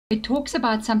It talks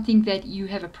about something that you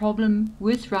have a problem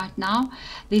with right now.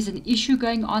 There's an issue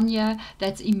going on here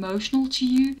that's emotional to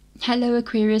you. Hello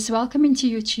Aquarius, welcome into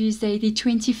your Tuesday, the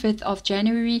 25th of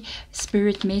January.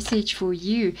 Spirit message for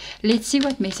you. Let's see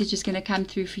what message is going to come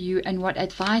through for you and what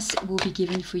advice will be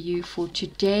given for you for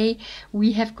today.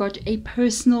 We have got a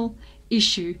personal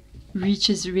issue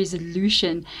reaches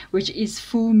resolution, which is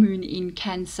full moon in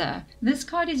Cancer. This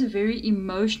card is a very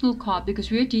emotional card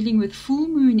because we're dealing with full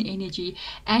moon energy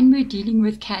and we're dealing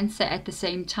with Cancer at the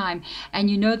same time, and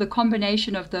you know the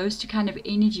combination of those two kind of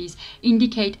energies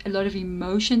indicate a lot of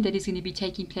emotion that is going to be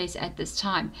taking place at this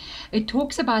time. It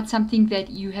talks about something that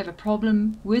you have a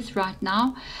problem with right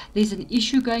now. There's an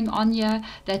issue going on here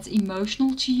that's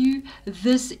emotional to you.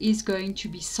 This is going to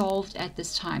be solved at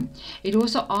this time. It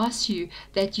also asks you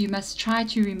that you must try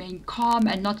to remain calm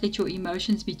and not let your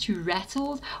emotions be too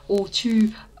rattled or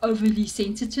too overly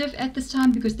sensitive at this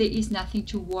time, because there is nothing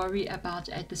to worry about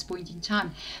at this point in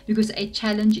time, because a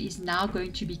challenge is now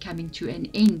going to be coming to an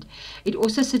end. It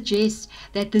also suggests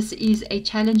that this is a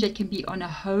challenge that can be on a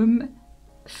home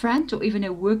front or even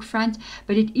a work front,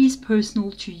 but it is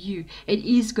personal to you. It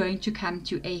is going to come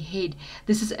to a head.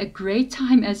 This is a great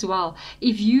time as well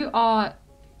if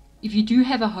you do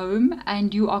have a home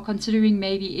and you are considering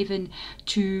maybe even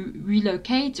to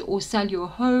relocate or sell your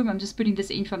home. I'm just putting this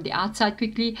in from the outside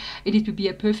quickly. It would be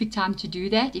a perfect time to do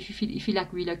that. If you feel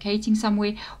like relocating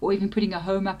somewhere or even putting a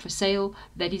home up for sale,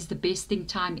 that is the best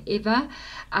time ever.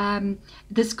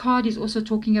 This card is also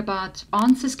talking about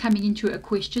answers coming into a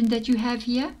question that you have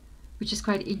here, which is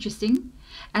quite interesting.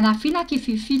 And I feel like if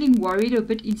you're feeling worried or a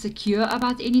bit insecure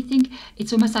about anything,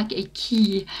 it's almost like a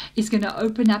key is going to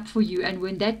open up for you. And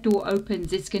when that door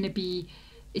opens, it's going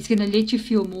to let you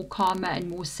feel more calmer and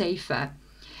more safer.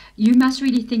 You must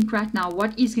really think right now,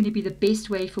 what is going to be the best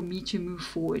way for me to move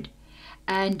forward?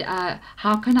 And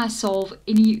how can I solve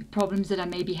any problems that I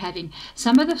may be having?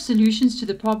 Some of the solutions to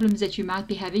the problems that you might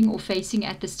be having or facing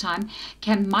at this time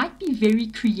might be very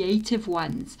creative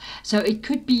ones. So it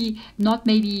could be not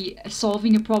maybe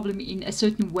solving a problem in a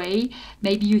certain way.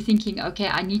 Maybe you're thinking, okay,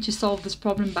 I need to solve this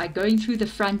problem by going through the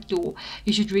front door.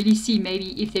 You should really see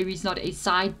maybe if there is not a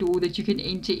side door that you can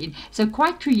enter in. So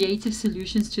quite creative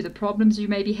solutions to the problems you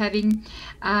may be having.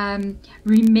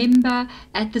 Remember,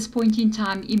 at this point in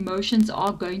time, emotions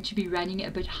are going to be running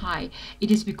a bit high. It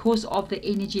is because of the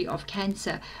energy of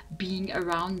Cancer being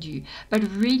around you. But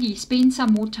really spend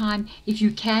some more time, if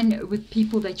you can, with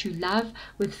people that you love,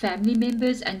 with family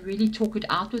members, and really talk it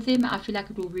out with them. I feel like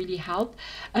it will really help.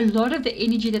 A lot of the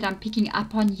energy that I'm picking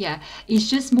up on here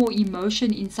is just more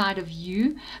emotion inside of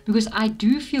you, because I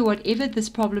do feel whatever this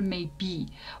problem may be,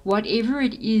 whatever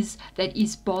it is that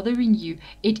is bothering you,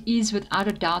 it is without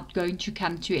a doubt going to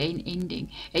come to an ending.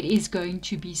 It is going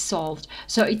to be solved.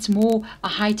 So it's more a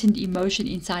heightened emotion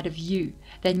inside of you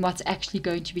than what's actually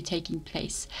going to be taking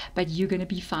place. But you're going to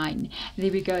be fine.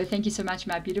 There we go. Thank you so much,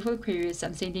 my beautiful Aquarius.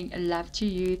 I'm sending love to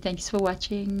you. Thanks for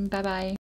watching. Bye bye.